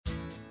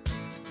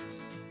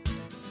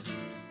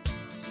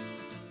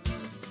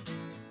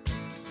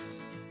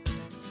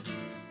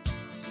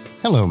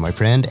Hello, my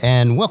friend,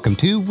 and welcome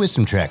to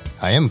Wisdom Trek.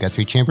 I am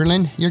Guthrie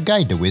Chamberlain, your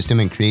guide to wisdom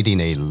and creating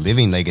a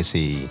living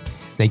legacy.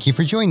 Thank you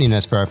for joining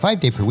us for our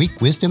 5-day-per-week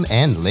wisdom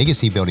and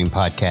legacy building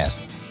podcast.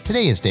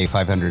 Today is day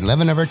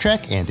 511 of our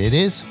trek, and it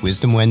is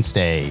Wisdom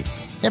Wednesday.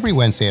 Every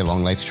Wednesday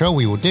along Life's Trail,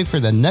 we will dig for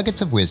the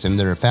nuggets of wisdom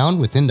that are found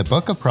within the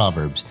book of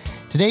Proverbs.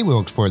 Today,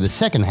 we'll explore the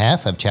second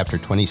half of chapter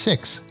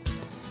 26.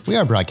 We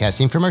are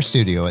broadcasting from our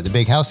studio at the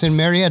Big House in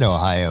Marietta,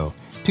 Ohio.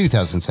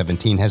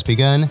 2017 has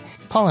begun.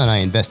 Paul and I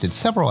invested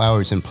several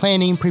hours in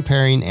planning,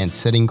 preparing, and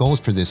setting goals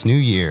for this new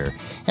year,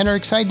 and are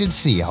excited to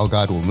see how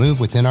God will move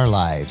within our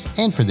lives,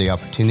 and for the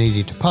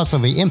opportunity to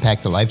positively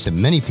impact the lives of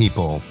many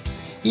people.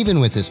 Even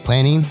with this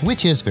planning,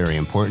 which is very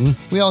important,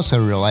 we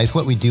also realize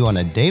what we do on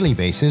a daily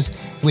basis,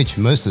 which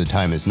most of the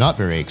time is not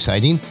very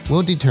exciting,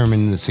 will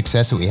determine the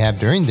success that we have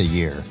during the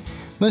year.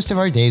 Most of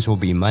our days will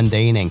be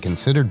mundane and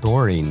considered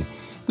boring.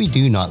 We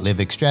do not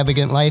live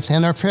extravagant lives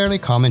and are fairly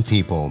common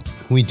people.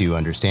 We do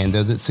understand,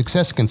 though, that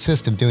success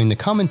consists of doing the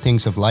common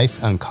things of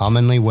life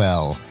uncommonly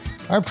well.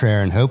 Our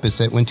prayer and hope is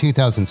that when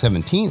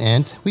 2017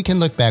 ends, we can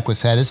look back with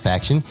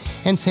satisfaction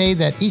and say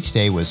that each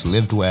day was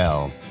lived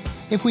well.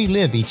 If we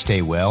live each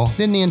day well,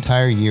 then the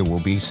entire year will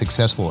be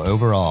successful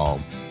overall.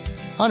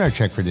 On our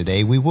trek for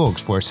today, we will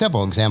explore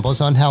several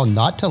examples on how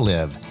not to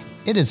live.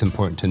 It is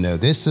important to know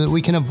this so that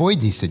we can avoid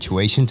these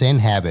situations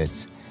and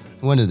habits.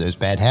 One of those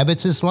bad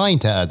habits is lying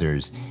to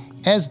others.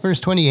 As verse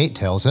 28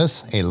 tells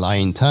us, a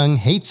lying tongue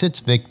hates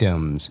its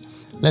victims.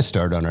 Let's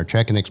start on our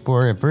trek and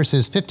explore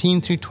verses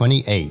 15 through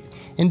 28.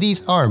 And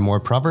these are more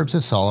Proverbs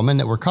of Solomon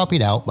that were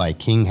copied out by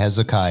King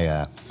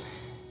Hezekiah.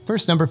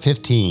 Verse number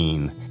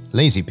 15.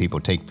 Lazy people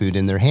take food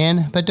in their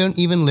hand, but don't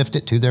even lift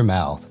it to their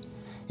mouth.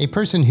 A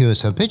person who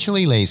is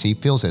habitually lazy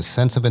feels a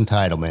sense of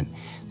entitlement.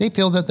 They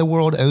feel that the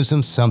world owes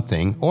them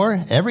something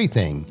or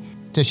everything.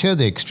 To show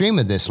the extreme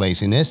of this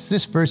laziness,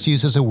 this verse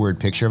uses a word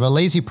picture of a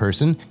lazy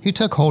person who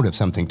took hold of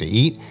something to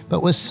eat,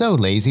 but was so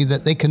lazy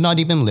that they could not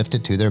even lift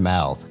it to their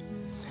mouth.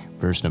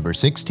 Verse number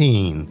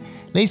 16.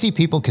 Lazy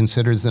people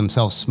consider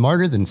themselves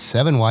smarter than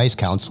 7 wise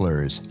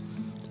counselors.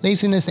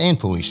 Laziness and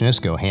foolishness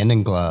go hand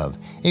in glove.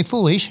 A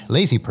foolish,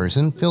 lazy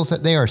person feels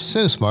that they are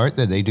so smart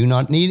that they do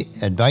not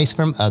need advice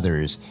from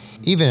others.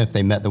 Even if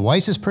they met the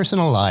wisest person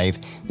alive,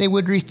 they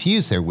would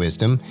refuse their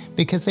wisdom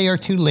because they are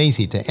too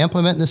lazy to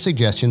implement the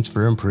suggestions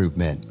for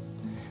improvement.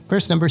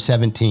 Verse number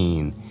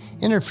 17.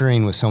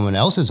 Interfering with someone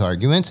else's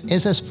arguments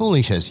is as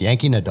foolish as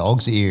yanking a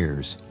dog's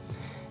ears.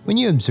 When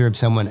you observe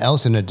someone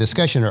else in a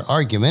discussion or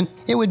argument,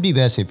 it would be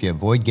best if you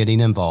avoid getting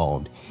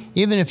involved,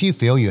 even if you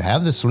feel you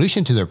have the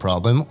solution to their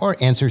problem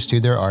or answers to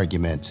their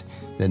arguments.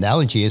 The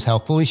analogy is how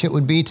foolish it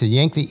would be to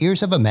yank the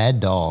ears of a mad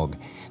dog.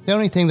 The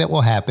only thing that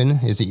will happen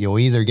is that you'll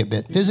either get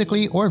bit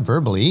physically or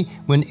verbally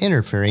when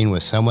interfering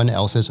with someone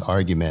else's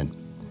argument.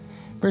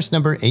 Verse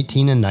number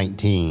 18 and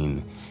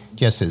 19.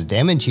 Just as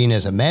damaging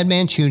as a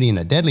madman shooting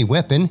a deadly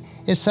weapon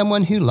is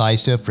someone who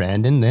lies to a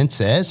friend and then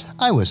says,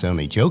 "I was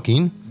only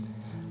joking."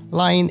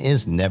 Lying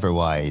is never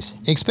wise,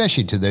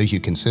 especially to those you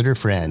consider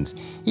friends,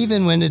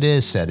 even when it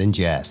is said in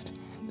jest.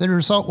 The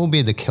result will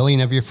be the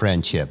killing of your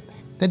friendship.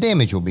 The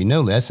damage will be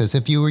no less as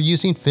if you were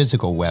using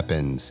physical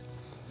weapons.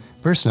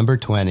 Verse number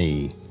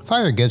 20.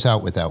 Fire goes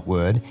out without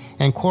wood,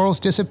 and quarrels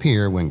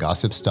disappear when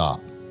gossip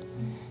stops.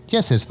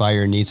 Just as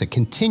fire needs a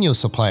continual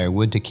supply of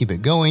wood to keep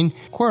it going,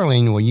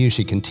 quarreling will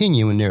usually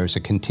continue when there is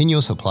a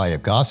continual supply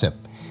of gossip.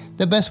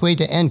 The best way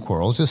to end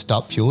quarrels is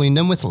stop fueling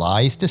them with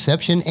lies,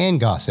 deception, and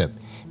gossip.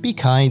 Be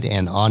kind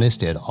and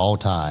honest at all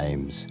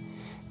times.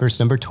 Verse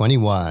number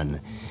 21.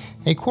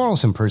 A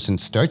quarrelsome person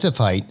starts a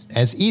fight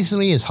as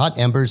easily as hot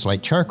embers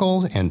light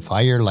charcoal and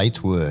fire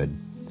lights wood.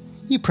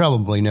 You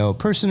probably know a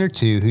person or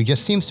two who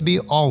just seems to be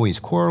always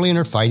quarreling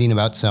or fighting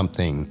about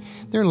something.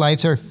 Their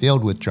lives are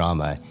filled with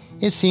drama.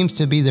 It seems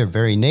to be their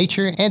very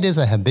nature and is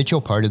a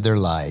habitual part of their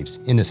lives,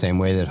 in the same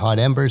way that hot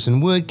embers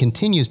and wood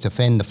continues to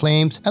fan the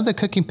flames of the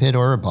cooking pit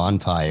or a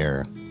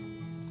bonfire.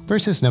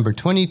 Verses number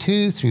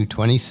 22 through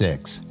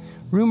 26.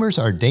 Rumors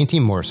are dainty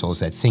morsels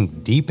that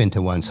sink deep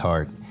into one's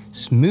heart.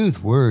 Smooth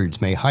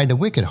words may hide a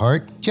wicked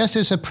heart, just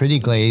as a pretty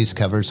glaze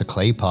covers a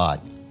clay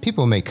pot.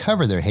 People may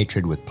cover their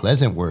hatred with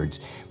pleasant words,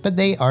 but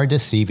they are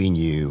deceiving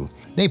you.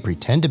 They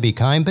pretend to be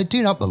kind, but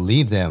do not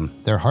believe them.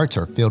 Their hearts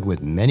are filled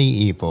with many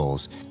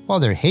evils. While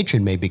their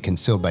hatred may be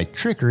concealed by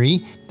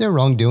trickery, their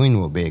wrongdoing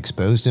will be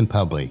exposed in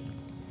public.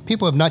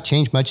 People have not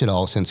changed much at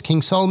all since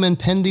King Solomon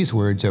penned these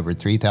words over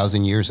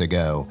 3,000 years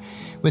ago.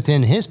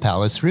 Within his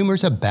palace,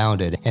 rumors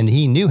abounded, and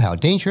he knew how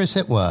dangerous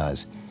it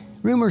was.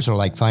 Rumors are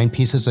like fine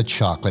pieces of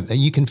chocolate that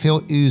you can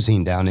feel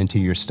oozing down into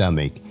your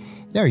stomach.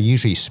 They are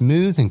usually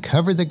smooth and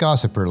cover the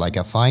gossiper like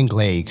a fine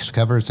glaze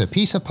covers a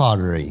piece of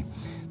pottery.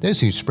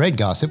 Those who spread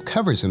gossip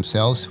covers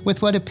themselves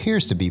with what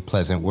appears to be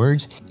pleasant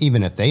words,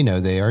 even if they know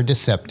they are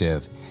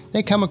deceptive.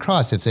 They come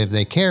across as if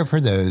they care for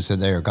those that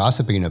they are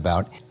gossiping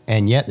about,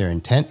 and yet their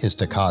intent is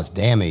to cause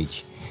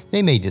damage.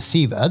 They may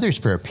deceive others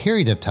for a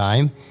period of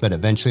time, but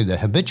eventually the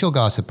habitual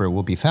gossiper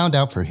will be found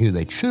out for who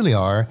they truly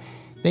are.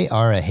 They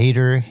are a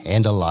hater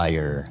and a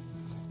liar.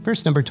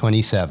 Verse number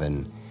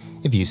 27.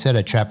 If you set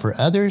a trap for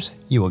others,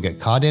 you will get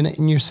caught in it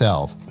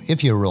yourself.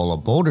 If you roll a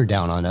boulder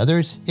down on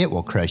others, it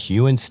will crush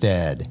you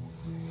instead.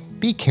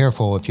 Be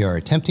careful if you are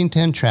attempting to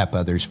entrap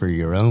others for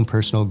your own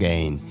personal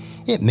gain.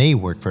 It may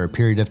work for a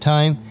period of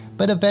time,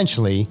 but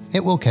eventually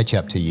it will catch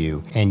up to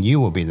you, and you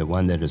will be the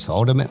one that is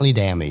ultimately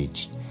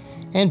damaged.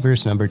 And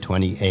verse number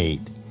 28.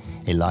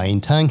 A lying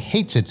tongue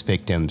hates its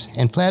victims,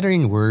 and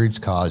flattering words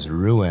cause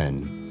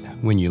ruin.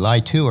 When you lie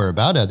to or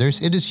about others,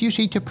 it is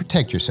usually to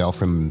protect yourself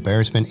from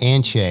embarrassment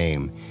and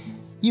shame.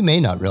 You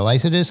may not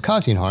realize it is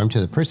causing harm to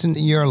the person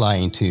that you are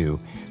lying to,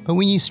 but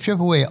when you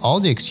strip away all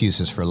the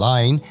excuses for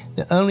lying,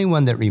 the only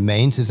one that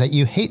remains is that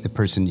you hate the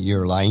person that you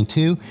are lying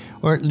to,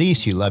 or at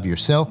least you love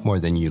yourself more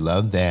than you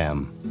love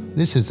them.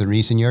 This is the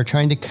reason you are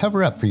trying to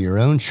cover up for your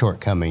own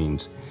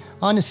shortcomings.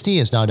 Honesty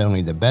is not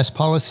only the best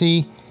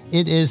policy,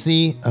 it is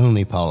the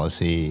only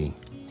policy.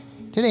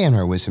 Today on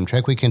our Wisdom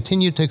Trek, we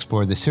continue to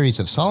explore the series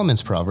of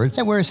Solomon's Proverbs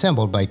that were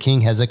assembled by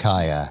King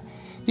Hezekiah.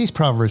 These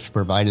proverbs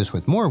provide us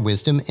with more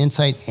wisdom,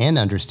 insight, and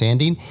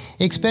understanding,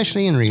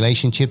 especially in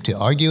relationship to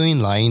arguing,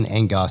 lying,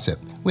 and gossip,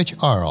 which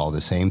are all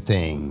the same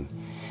thing.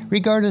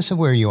 Regardless of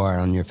where you are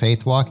on your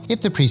faith walk,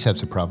 if the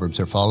precepts of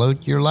Proverbs are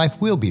followed, your life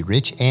will be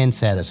rich and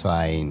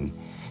satisfying.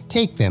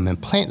 Take them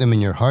and plant them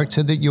in your heart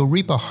so that you'll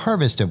reap a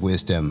harvest of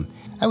wisdom.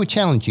 I would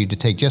challenge you to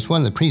take just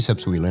one of the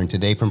precepts we learned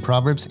today from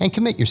Proverbs and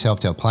commit yourself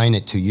to applying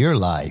it to your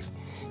life.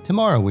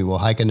 Tomorrow we will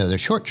hike another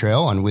short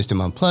trail on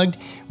Wisdom Unplugged,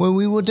 where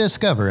we will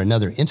discover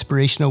another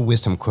inspirational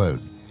wisdom quote.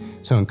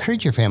 So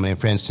encourage your family and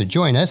friends to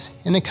join us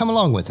and then come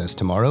along with us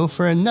tomorrow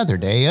for another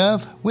day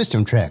of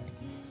Wisdom Trek,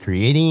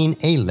 creating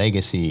a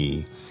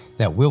legacy.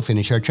 That will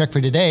finish our trek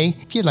for today.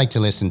 If you'd like to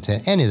listen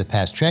to any of the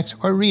past treks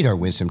or read our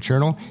Wisdom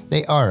Journal,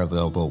 they are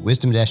available at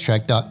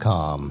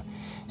wisdom-trek.com.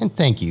 And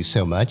thank you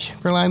so much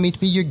for allowing me to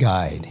be your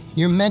guide,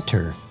 your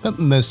mentor, but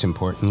most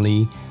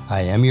importantly,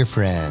 I am your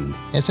friend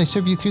as I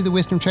serve you through the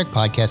Wisdom Trek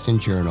podcast and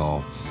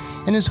journal.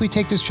 And as we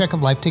take this trek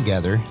of life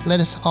together, let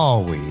us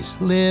always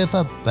live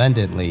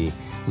abundantly,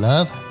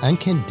 love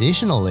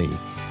unconditionally,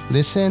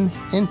 listen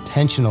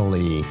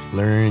intentionally,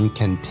 learn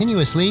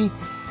continuously,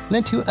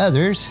 lend to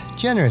others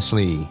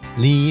generously,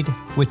 lead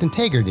with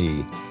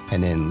integrity,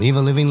 and then leave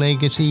a living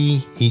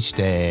legacy each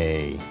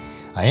day.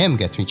 I am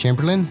Guthrie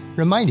Chamberlain,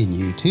 reminding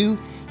you to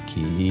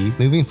keep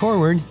moving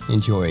forward,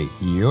 enjoy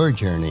your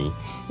journey,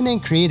 and then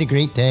create a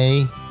great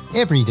day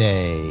every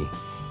day.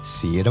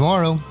 See you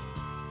tomorrow.